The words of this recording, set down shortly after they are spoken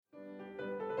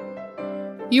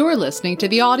You're listening to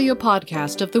the audio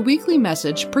podcast of the weekly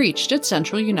message preached at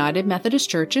Central United Methodist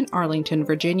Church in Arlington,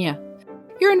 Virginia.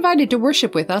 You're invited to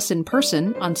worship with us in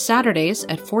person on Saturdays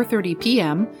at 4:30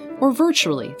 p.m. or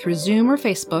virtually through Zoom or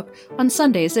Facebook on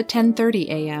Sundays at 10:30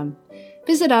 a.m.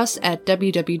 Visit us at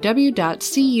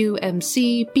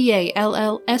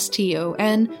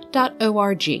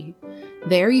www.cumcballston.org.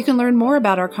 There you can learn more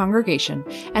about our congregation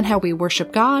and how we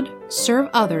worship God, serve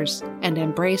others, and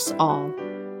embrace all.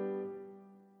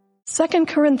 2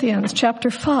 Corinthians chapter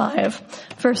 5,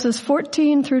 verses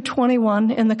 14 through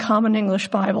 21 in the Common English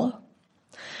Bible.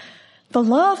 The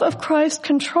love of Christ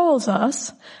controls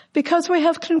us because we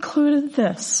have concluded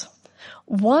this: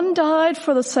 one died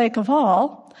for the sake of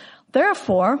all,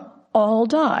 therefore all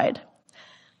died.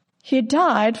 He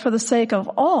died for the sake of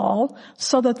all,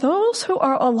 so that those who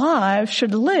are alive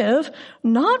should live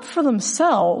not for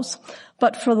themselves,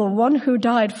 but for the one who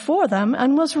died for them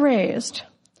and was raised.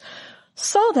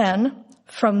 So then,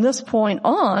 from this point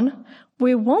on,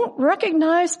 we won't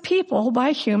recognize people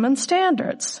by human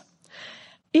standards.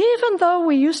 Even though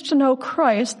we used to know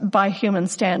Christ by human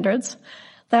standards,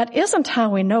 that isn't how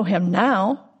we know him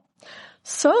now.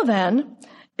 So then,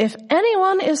 if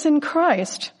anyone is in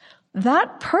Christ,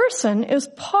 that person is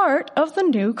part of the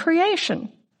new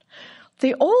creation.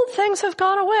 The old things have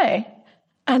gone away,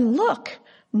 and look,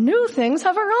 new things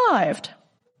have arrived.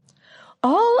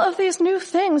 All of these new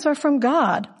things are from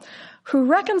God, who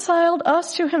reconciled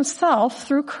us to himself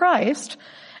through Christ,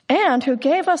 and who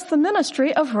gave us the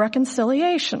ministry of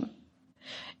reconciliation.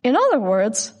 In other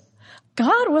words,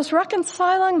 God was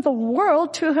reconciling the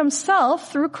world to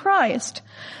himself through Christ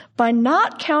by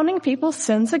not counting people's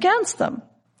sins against them.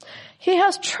 He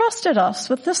has trusted us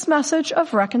with this message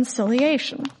of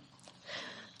reconciliation.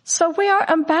 So we are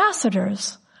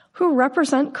ambassadors who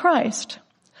represent Christ.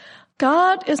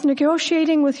 God is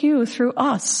negotiating with you through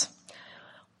us.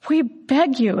 We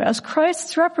beg you, as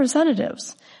Christ's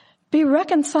representatives, be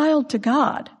reconciled to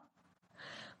God.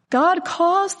 God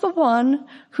caused the one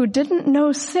who didn't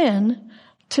know sin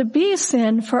to be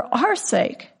sin for our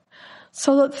sake,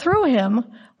 so that through him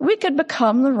we could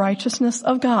become the righteousness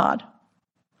of God.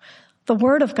 The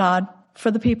word of God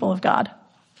for the people of God.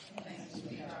 Thank you,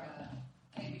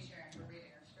 Sharon, for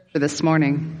reading our scripture this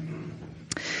morning.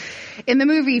 In the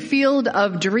movie Field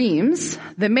of Dreams,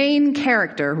 the main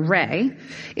character, Ray,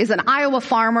 is an Iowa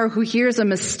farmer who hears a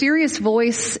mysterious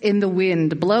voice in the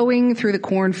wind blowing through the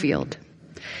cornfield.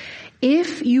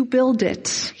 If you build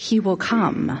it, he will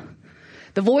come.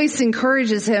 The voice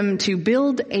encourages him to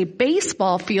build a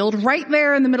baseball field right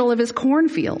there in the middle of his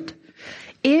cornfield.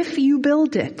 If you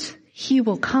build it, he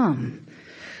will come.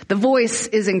 The voice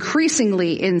is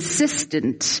increasingly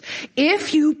insistent.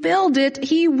 If you build it,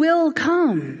 he will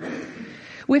come.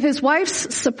 With his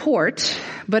wife's support,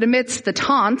 but amidst the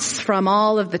taunts from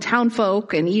all of the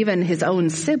townfolk and even his own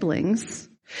siblings,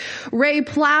 Ray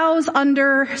plows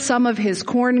under some of his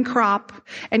corn crop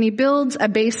and he builds a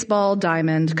baseball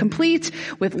diamond, complete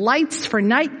with lights for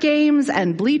night games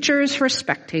and bleachers for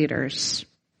spectators.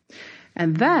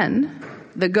 And then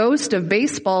the ghost of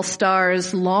baseball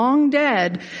stars long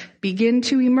dead begin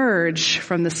to emerge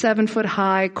from the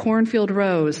 7-foot-high cornfield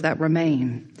rows that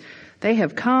remain. They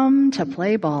have come to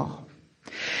play ball.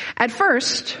 At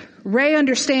first, Ray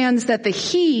understands that the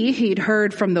he'd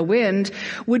heard from the wind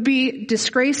would be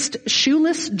disgraced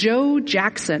shoeless Joe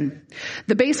Jackson,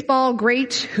 the baseball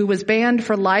great who was banned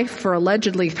for life for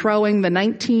allegedly throwing the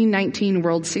 1919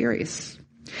 World Series.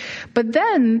 But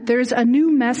then there's a new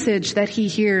message that he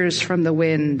hears from the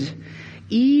wind: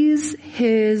 ease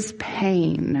his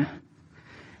pain.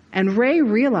 And Ray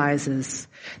realizes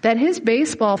that his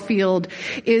baseball field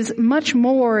is much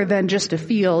more than just a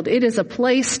field. It is a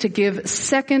place to give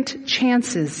second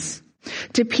chances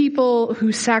to people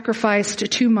who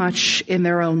sacrificed too much in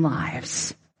their own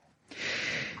lives.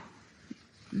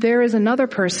 There is another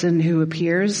person who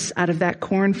appears out of that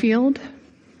cornfield.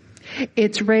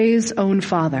 It's Ray's own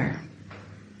father.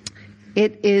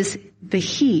 It is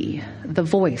the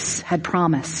voice had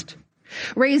promised.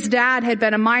 Ray's dad had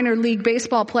been a minor league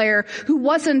baseball player who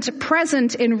wasn't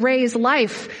present in Ray's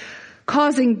life,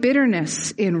 causing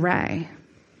bitterness in Ray.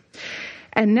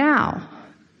 And now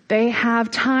they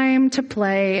have time to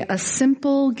play a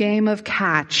simple game of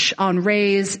catch on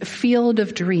Ray's Field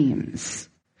of Dreams.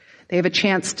 They have a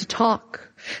chance to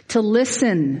talk, to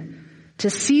listen, to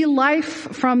see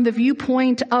life from the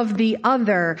viewpoint of the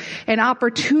other, an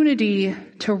opportunity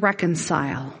to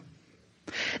reconcile.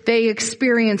 They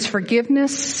experience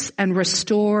forgiveness and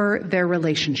restore their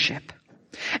relationship.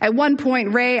 At one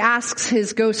point, Ray asks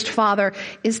his ghost father,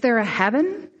 "Is there a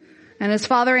heaven?" And his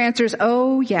father answers,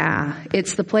 oh yeah,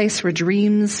 it's the place where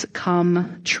dreams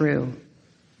come true.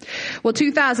 Well,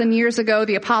 2,000 years ago,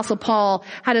 the Apostle Paul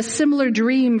had a similar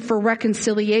dream for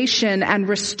reconciliation and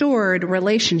restored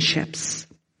relationships.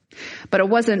 But it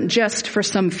wasn't just for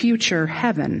some future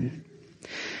heaven.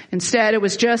 Instead, it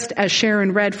was just as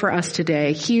Sharon read for us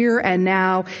today, here and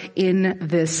now in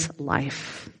this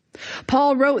life.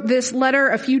 Paul wrote this letter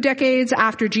a few decades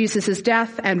after Jesus'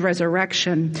 death and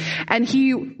resurrection, and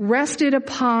he rested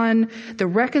upon the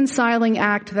reconciling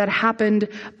act that happened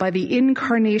by the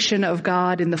incarnation of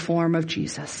God in the form of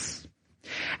Jesus.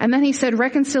 And then he said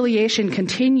reconciliation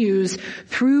continues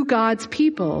through God's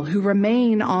people who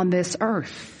remain on this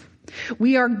earth.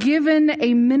 We are given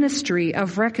a ministry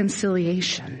of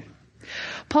reconciliation.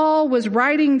 Paul was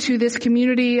writing to this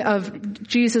community of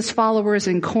Jesus followers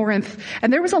in Corinth,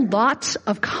 and there was a lot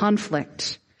of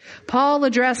conflict. Paul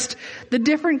addressed the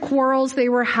different quarrels they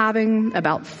were having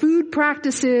about food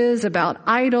practices, about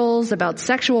idols, about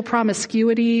sexual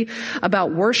promiscuity,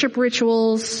 about worship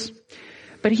rituals.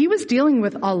 But he was dealing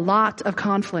with a lot of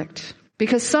conflict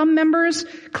because some members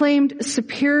claimed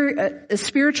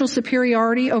spiritual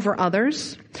superiority over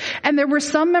others. And there were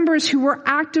some members who were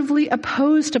actively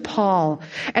opposed to Paul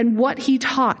and what he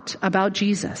taught about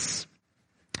Jesus.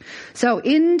 So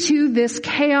into this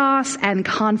chaos and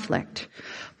conflict,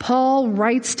 Paul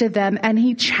writes to them and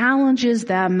he challenges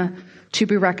them to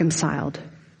be reconciled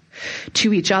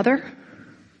to each other,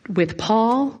 with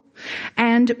Paul,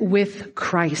 and with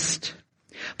Christ.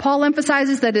 Paul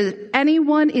emphasizes that if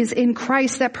anyone is in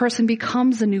Christ, that person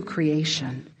becomes a new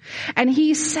creation. And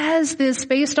he says this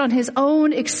based on his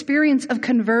own experience of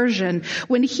conversion.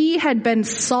 When he had been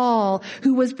Saul,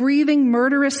 who was breathing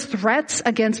murderous threats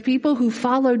against people who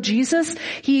followed Jesus,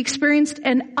 he experienced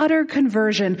an utter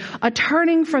conversion, a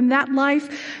turning from that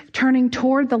life, turning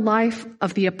toward the life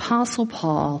of the Apostle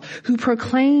Paul, who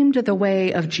proclaimed the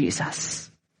way of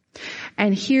Jesus.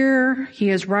 And here he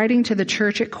is writing to the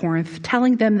church at Corinth,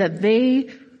 telling them that they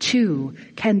too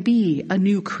can be a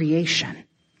new creation.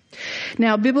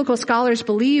 Now, biblical scholars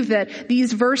believe that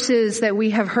these verses that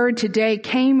we have heard today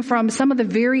came from some of the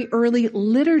very early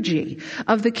liturgy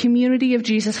of the community of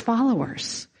Jesus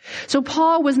followers. So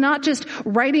Paul was not just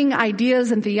writing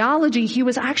ideas and theology, he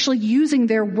was actually using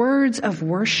their words of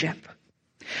worship.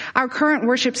 Our current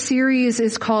worship series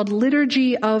is called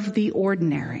Liturgy of the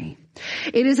Ordinary.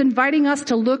 It is inviting us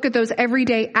to look at those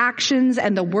everyday actions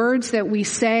and the words that we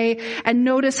say and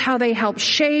notice how they help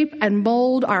shape and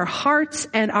mold our hearts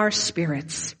and our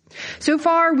spirits. So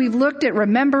far, we've looked at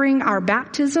remembering our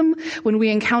baptism when we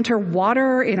encounter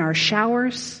water in our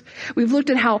showers. We've looked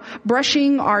at how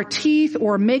brushing our teeth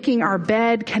or making our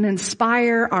bed can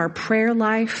inspire our prayer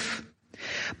life.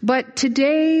 But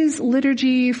today's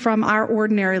liturgy from our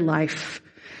ordinary life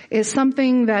is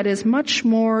something that is much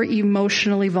more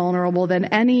emotionally vulnerable than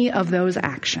any of those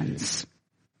actions.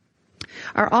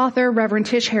 Our author, Reverend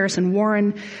Tish Harrison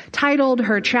Warren, titled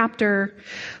her chapter,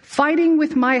 Fighting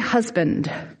with My Husband,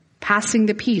 Passing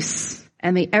the Peace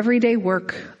and the Everyday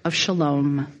Work of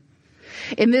Shalom.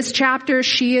 In this chapter,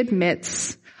 she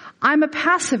admits, I'm a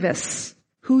pacifist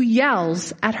who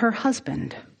yells at her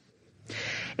husband.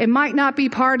 It might not be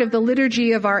part of the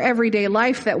liturgy of our everyday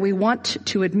life that we want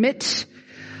to admit,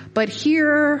 but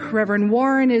here, Reverend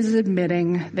Warren is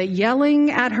admitting that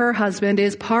yelling at her husband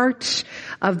is part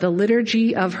of the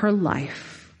liturgy of her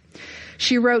life.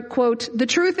 She wrote, quote, the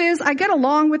truth is I get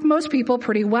along with most people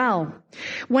pretty well.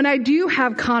 When I do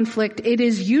have conflict, it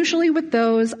is usually with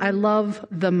those I love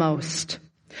the most.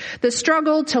 The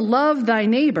struggle to love thy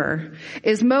neighbor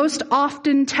is most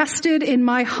often tested in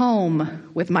my home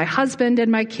with my husband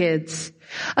and my kids,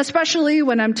 especially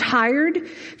when I'm tired,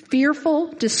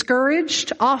 fearful,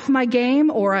 discouraged, off my game,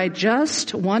 or I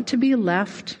just want to be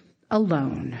left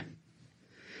alone.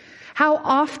 How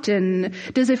often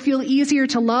does it feel easier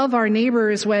to love our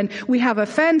neighbors when we have a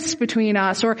fence between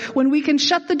us, or when we can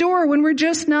shut the door when we're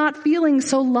just not feeling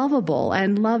so lovable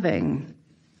and loving?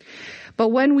 But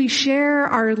when we share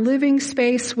our living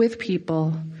space with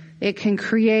people, it can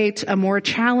create a more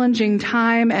challenging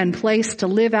time and place to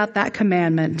live out that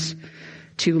commandment,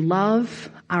 to love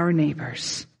our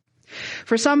neighbors.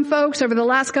 For some folks, over the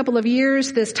last couple of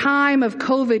years, this time of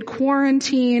COVID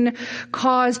quarantine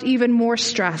caused even more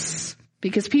stress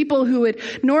because people who would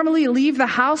normally leave the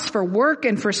house for work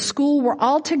and for school were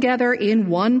all together in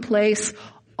one place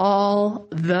all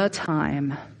the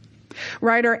time.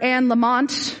 Writer Anne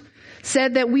Lamott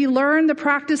said that we learn the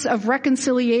practice of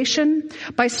reconciliation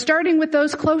by starting with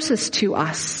those closest to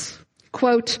us.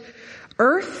 Quote,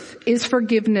 Earth is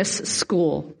forgiveness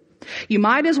school. You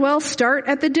might as well start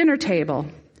at the dinner table.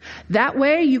 That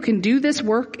way you can do this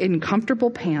work in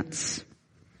comfortable pants.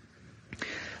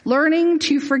 Learning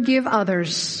to forgive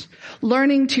others,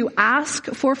 learning to ask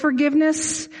for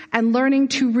forgiveness, and learning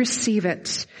to receive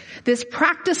it. This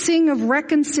practicing of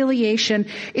reconciliation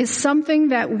is something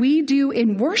that we do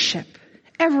in worship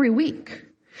every week.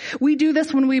 We do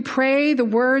this when we pray the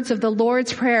words of the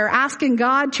Lord's Prayer, asking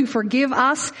God to forgive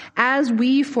us as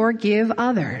we forgive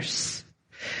others.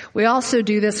 We also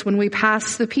do this when we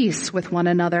pass the peace with one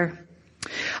another.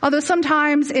 Although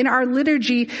sometimes in our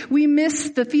liturgy, we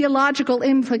miss the theological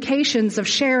implications of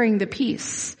sharing the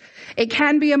peace. It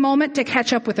can be a moment to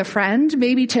catch up with a friend,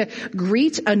 maybe to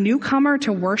greet a newcomer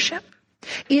to worship.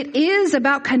 It is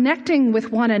about connecting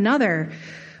with one another,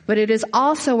 but it is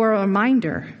also a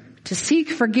reminder to seek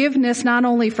forgiveness not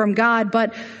only from God,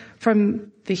 but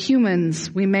from the humans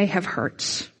we may have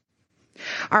hurt.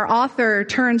 Our author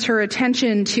turns her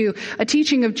attention to a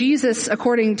teaching of Jesus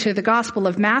according to the Gospel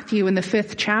of Matthew in the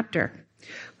 5th chapter.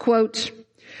 Quote,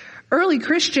 "Early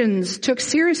Christians took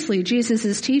seriously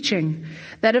Jesus' teaching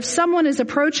that if someone is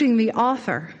approaching the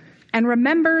altar and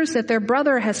remembers that their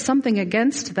brother has something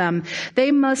against them, they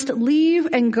must leave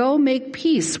and go make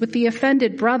peace with the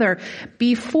offended brother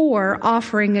before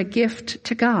offering a gift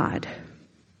to God.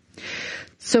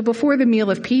 So before the meal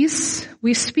of peace,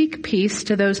 we speak peace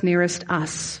to those nearest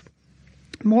us.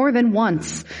 More than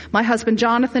once, my husband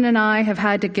Jonathan and I have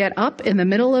had to get up in the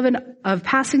middle of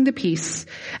passing the peace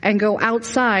and go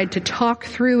outside to talk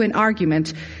through an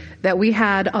argument that we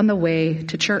had on the way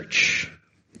to church."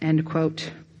 End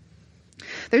quote.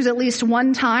 There's at least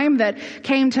one time that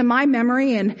came to my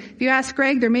memory, and if you ask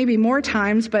Greg, there may be more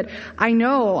times, but I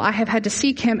know I have had to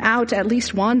seek him out at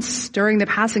least once during the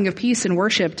passing of peace in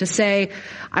worship to say,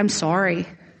 "I'm sorry."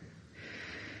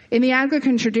 In the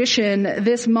Anglican tradition,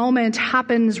 this moment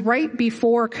happens right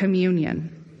before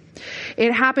communion.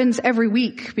 It happens every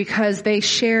week because they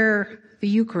share the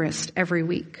Eucharist every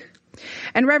week.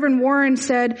 And Reverend Warren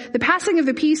said, "The passing of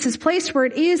the peace is placed where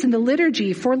it is in the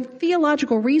liturgy for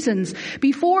theological reasons.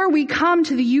 Before we come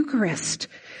to the Eucharist,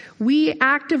 we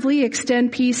actively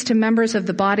extend peace to members of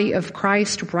the body of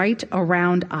Christ right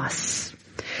around us.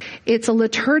 It's a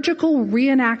liturgical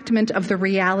reenactment of the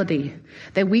reality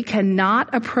that we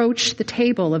cannot approach the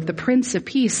table of the Prince of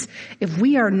Peace if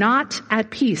we are not at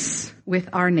peace with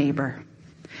our neighbor."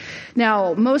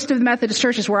 Now, most of the Methodist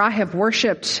churches where I have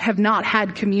worshiped have not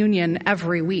had communion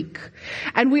every week.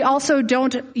 And we also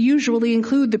don't usually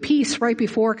include the peace right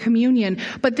before communion.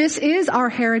 But this is our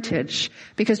heritage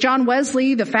because John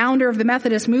Wesley, the founder of the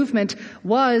Methodist movement,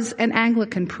 was an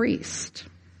Anglican priest.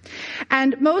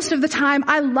 And most of the time,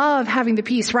 I love having the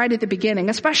peace right at the beginning,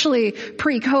 especially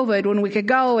pre-COVID when we could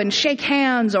go and shake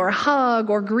hands or hug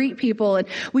or greet people and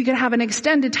we could have an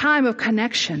extended time of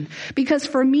connection. Because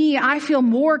for me, I feel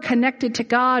more connected to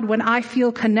God when I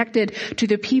feel connected to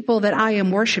the people that I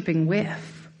am worshiping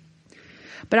with.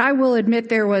 But I will admit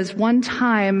there was one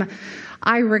time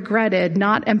I regretted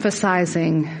not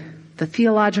emphasizing the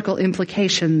theological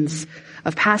implications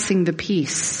of passing the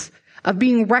peace, of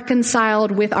being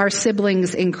reconciled with our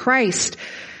siblings in Christ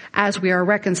as we are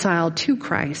reconciled to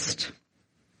Christ.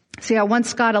 See, I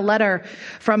once got a letter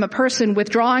from a person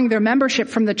withdrawing their membership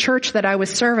from the church that I was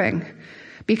serving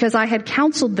because I had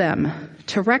counseled them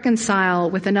to reconcile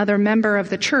with another member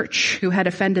of the church who had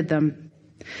offended them.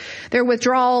 Their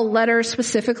withdrawal letter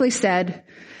specifically said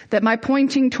that my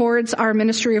pointing towards our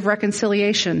ministry of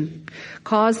reconciliation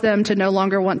caused them to no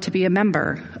longer want to be a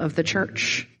member of the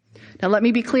church. Now, let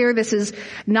me be clear, this is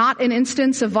not an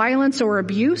instance of violence or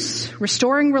abuse.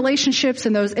 Restoring relationships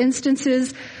in those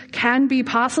instances can be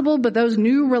possible, but those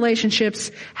new relationships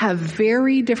have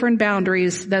very different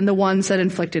boundaries than the ones that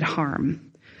inflicted harm.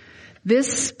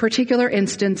 This particular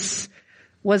instance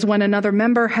was when another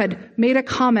member had made a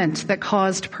comment that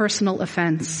caused personal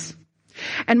offense.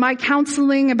 And my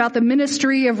counseling about the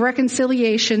ministry of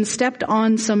reconciliation stepped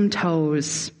on some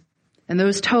toes. And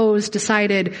those toes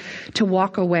decided to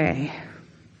walk away.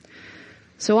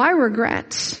 So I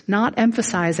regret not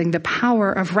emphasizing the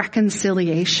power of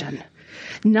reconciliation,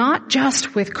 not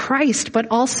just with Christ, but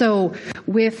also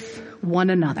with one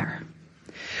another.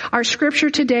 Our scripture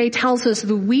today tells us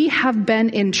that we have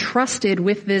been entrusted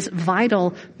with this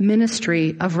vital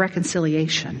ministry of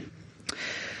reconciliation.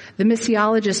 The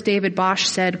missiologist David Bosch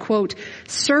said, quote,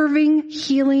 "Serving,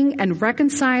 healing, and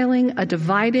reconciling a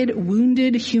divided,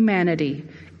 wounded humanity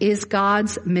is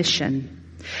God's mission.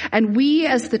 And we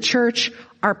as the church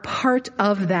are part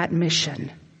of that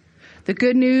mission. The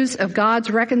good news of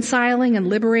God's reconciling and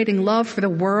liberating love for the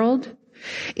world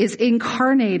is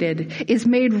incarnated, is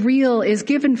made real, is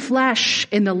given flesh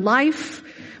in the life,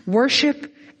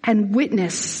 worship, and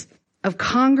witness of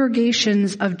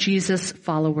congregations of Jesus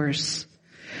followers.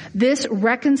 This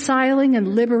reconciling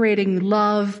and liberating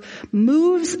love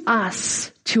moves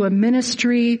us to a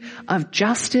ministry of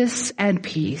justice and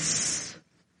peace.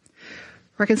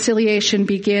 Reconciliation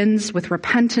begins with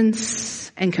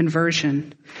repentance and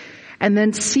conversion, and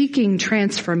then seeking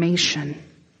transformation.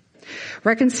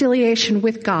 Reconciliation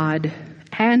with God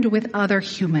and with other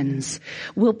humans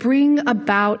will bring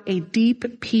about a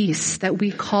deep peace that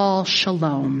we call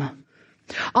shalom.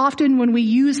 Often when we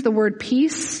use the word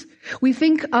peace, we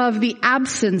think of the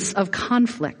absence of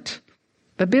conflict.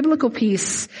 But biblical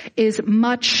peace is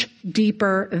much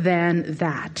deeper than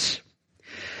that.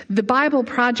 The Bible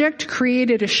Project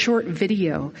created a short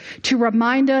video to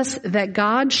remind us that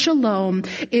God's shalom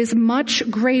is much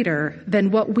greater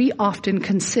than what we often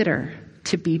consider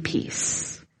to be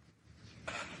peace.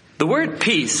 The word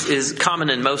peace is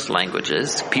common in most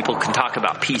languages. People can talk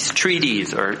about peace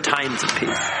treaties or times of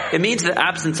peace. It means the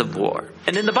absence of war.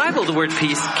 And in the Bible, the word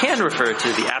peace can refer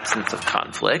to the absence of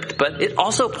conflict, but it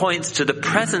also points to the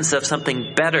presence of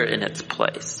something better in its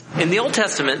place. In the Old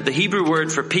Testament, the Hebrew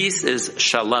word for peace is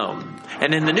shalom.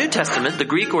 And in the New Testament, the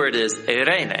Greek word is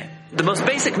eirene. The most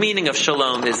basic meaning of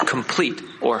shalom is complete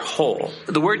or whole.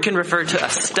 The word can refer to a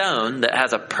stone that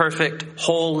has a perfect,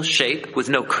 whole shape with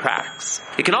no cracks.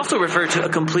 It can also refer to a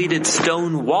completed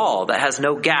stone wall that has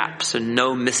no gaps and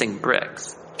no missing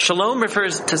bricks. Shalom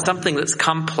refers to something that's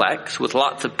complex with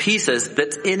lots of pieces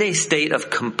that's in a state of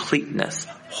completeness,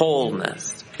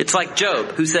 wholeness. It's like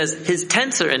Job, who says his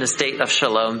tents are in a state of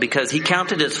shalom because he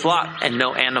counted his flock and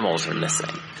no animals are missing.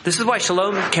 This is why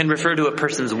shalom can refer to a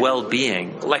person's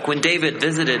well-being. Like when David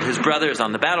visited his brothers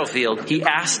on the battlefield, he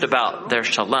asked about their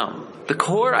shalom. The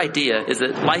core idea is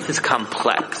that life is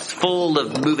complex, full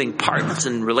of moving parts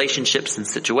and relationships and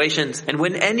situations. And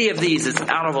when any of these is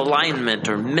out of alignment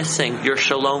or missing, your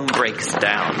shalom breaks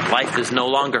down. Life is no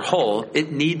longer whole.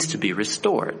 It needs to be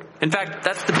restored. In fact,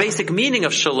 that's the basic meaning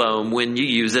of shalom when you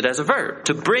use it as a verb.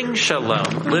 To bring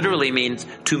shalom literally means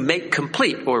to make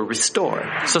complete or restore.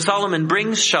 So Solomon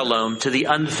brings shalom to the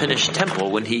unfinished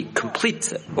temple when he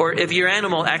completes it. Or if your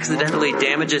animal accidentally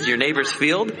damages your neighbor's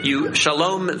field, you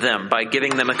shalom them by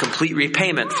giving them a complete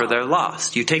repayment for their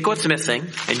loss. You take what's missing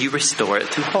and you restore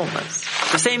it to wholeness.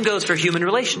 The same goes for human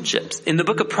relationships. In the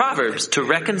book of Proverbs, to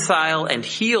reconcile and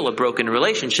heal a broken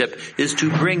relationship is to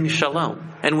bring shalom.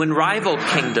 And when rival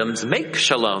kingdoms make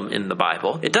shalom in the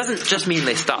Bible, it doesn't just mean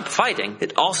they stop fighting.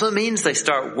 It also means they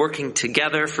start working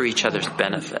together for each other's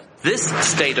benefit. This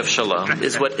state of shalom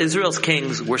is what Israel's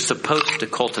kings were supposed to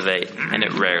cultivate, and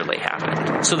it rarely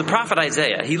happened. So the prophet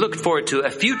Isaiah, he looked forward to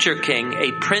a future king,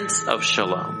 a prince of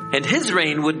shalom. And his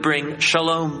reign would bring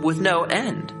shalom with no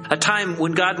end. A time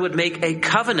when God would make a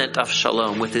covenant of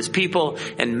shalom with his people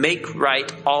and make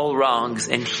right all wrongs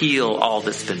and heal all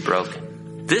that's been broken.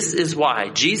 This is why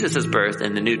Jesus' birth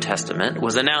in the New Testament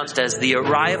was announced as the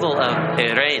arrival of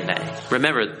eirene.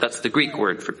 Remember, that's the Greek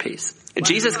word for peace.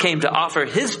 Jesus came to offer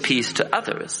his peace to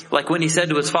others, like when he said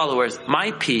to his followers,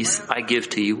 "My peace I give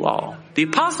to you all." The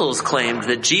apostles claimed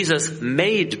that Jesus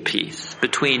made peace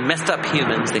between messed up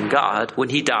humans and God when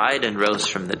he died and rose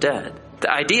from the dead.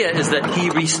 The idea is that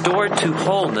he restored to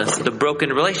wholeness the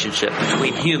broken relationship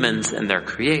between humans and their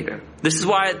creator. This is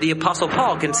why the apostle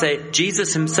Paul can say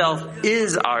Jesus himself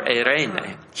is our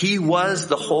eirene. He was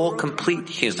the whole complete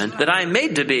human that I am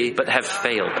made to be but have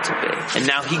failed to be. And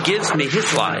now he gives me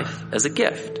his life as a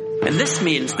gift. And this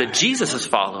means that Jesus'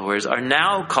 followers are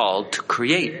now called to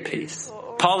create peace.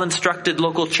 Paul instructed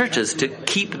local churches to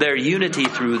keep their unity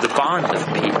through the bond of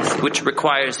peace, which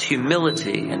requires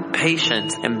humility and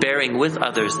patience and bearing with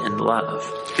others in love.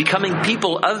 Becoming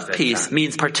people of peace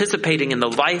means participating in the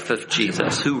life of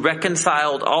Jesus, who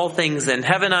reconciled all things in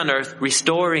heaven and earth,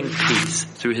 restoring peace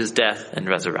through his death and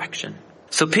resurrection.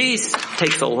 So peace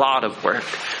takes a lot of work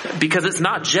because it's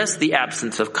not just the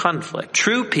absence of conflict.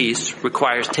 True peace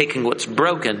requires taking what's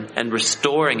broken and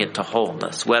restoring it to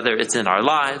wholeness, whether it's in our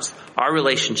lives, our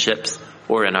relationships,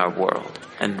 or in our world.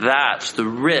 And that's the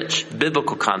rich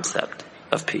biblical concept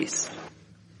of peace.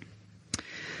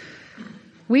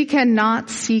 We cannot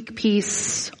seek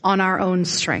peace on our own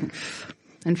strength.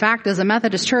 In fact, as a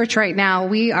Methodist church right now,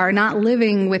 we are not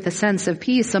living with a sense of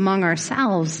peace among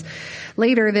ourselves.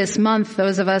 Later this month,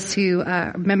 those of us who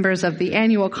are members of the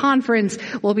annual conference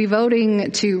will be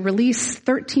voting to release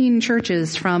 13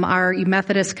 churches from our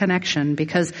Methodist connection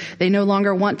because they no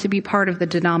longer want to be part of the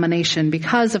denomination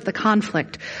because of the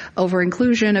conflict over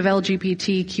inclusion of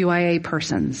LGBTQIA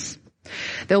persons.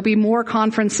 There'll be more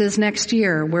conferences next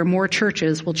year where more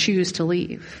churches will choose to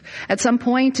leave. At some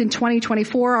point in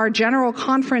 2024, our general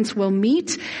conference will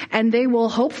meet and they will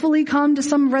hopefully come to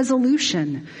some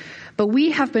resolution. But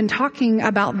we have been talking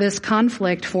about this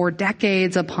conflict for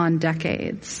decades upon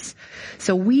decades.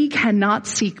 So we cannot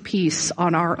seek peace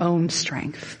on our own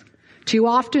strength. Too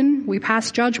often, we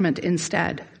pass judgment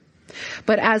instead.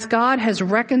 But as God has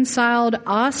reconciled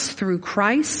us through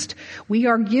Christ, we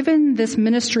are given this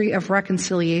ministry of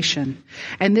reconciliation.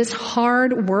 And this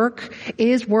hard work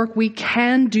is work we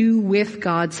can do with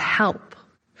God's help.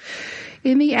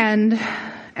 In the end,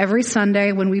 every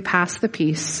Sunday when we pass the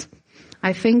peace,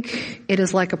 I think it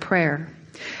is like a prayer,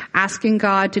 asking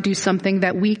God to do something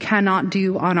that we cannot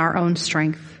do on our own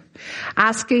strength,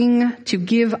 asking to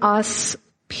give us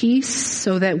peace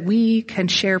so that we can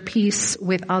share peace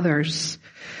with others,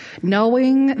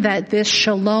 knowing that this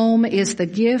shalom is the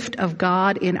gift of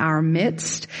God in our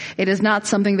midst. It is not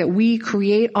something that we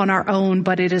create on our own,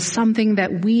 but it is something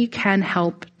that we can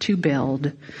help to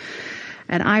build.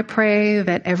 And I pray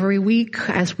that every week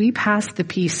as we pass the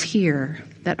peace here,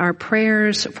 that our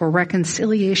prayers for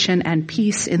reconciliation and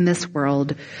peace in this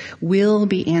world will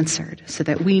be answered so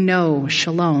that we know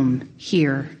shalom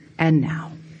here and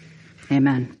now.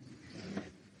 Amen.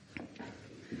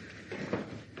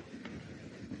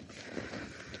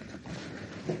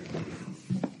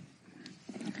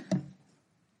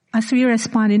 As we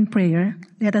respond in prayer,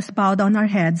 let us bow down our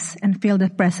heads and feel the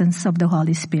presence of the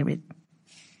Holy Spirit.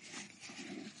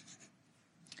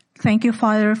 Thank you,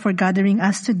 Father, for gathering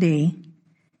us today.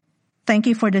 Thank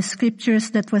you for the scriptures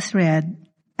that was read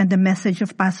and the message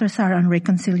of Pastor Sarah on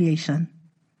reconciliation.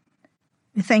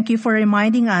 We thank you for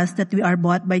reminding us that we are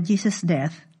bought by Jesus'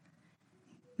 death.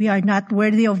 We are not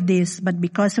worthy of this, but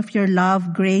because of your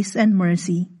love, grace, and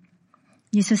mercy,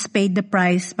 Jesus paid the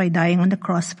price by dying on the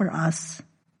cross for us.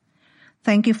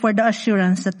 Thank you for the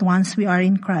assurance that once we are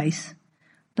in Christ,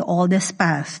 the old is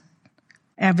past.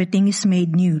 Everything is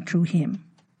made new through him.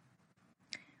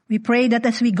 We pray that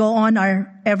as we go on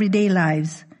our everyday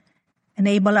lives,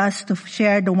 enable us to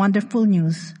share the wonderful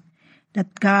news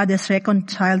that God has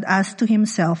reconciled us to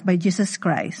himself by Jesus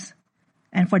Christ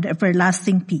and for the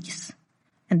everlasting peace,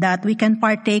 and that we can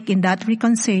partake in that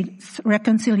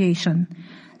reconciliation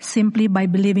simply by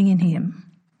believing in him.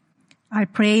 I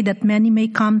pray that many may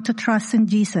come to trust in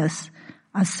Jesus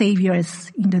as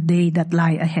saviors in the day that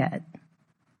lie ahead.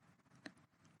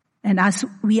 And as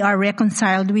we are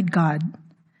reconciled with God,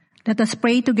 let us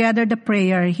pray together the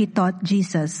prayer he taught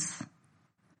Jesus.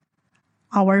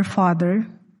 Our Father,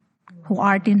 who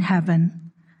art in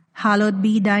heaven, hallowed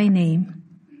be thy name.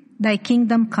 Thy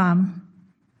kingdom come,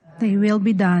 thy will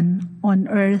be done on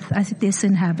earth as it is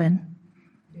in heaven.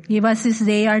 Give us this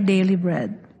day our daily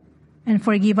bread, and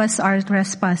forgive us our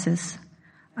trespasses,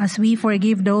 as we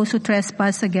forgive those who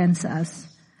trespass against us.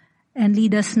 And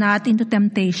lead us not into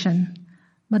temptation,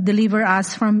 but deliver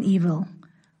us from evil.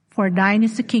 For thine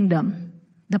is the kingdom,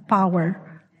 the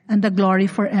power, and the glory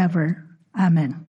forever. Amen.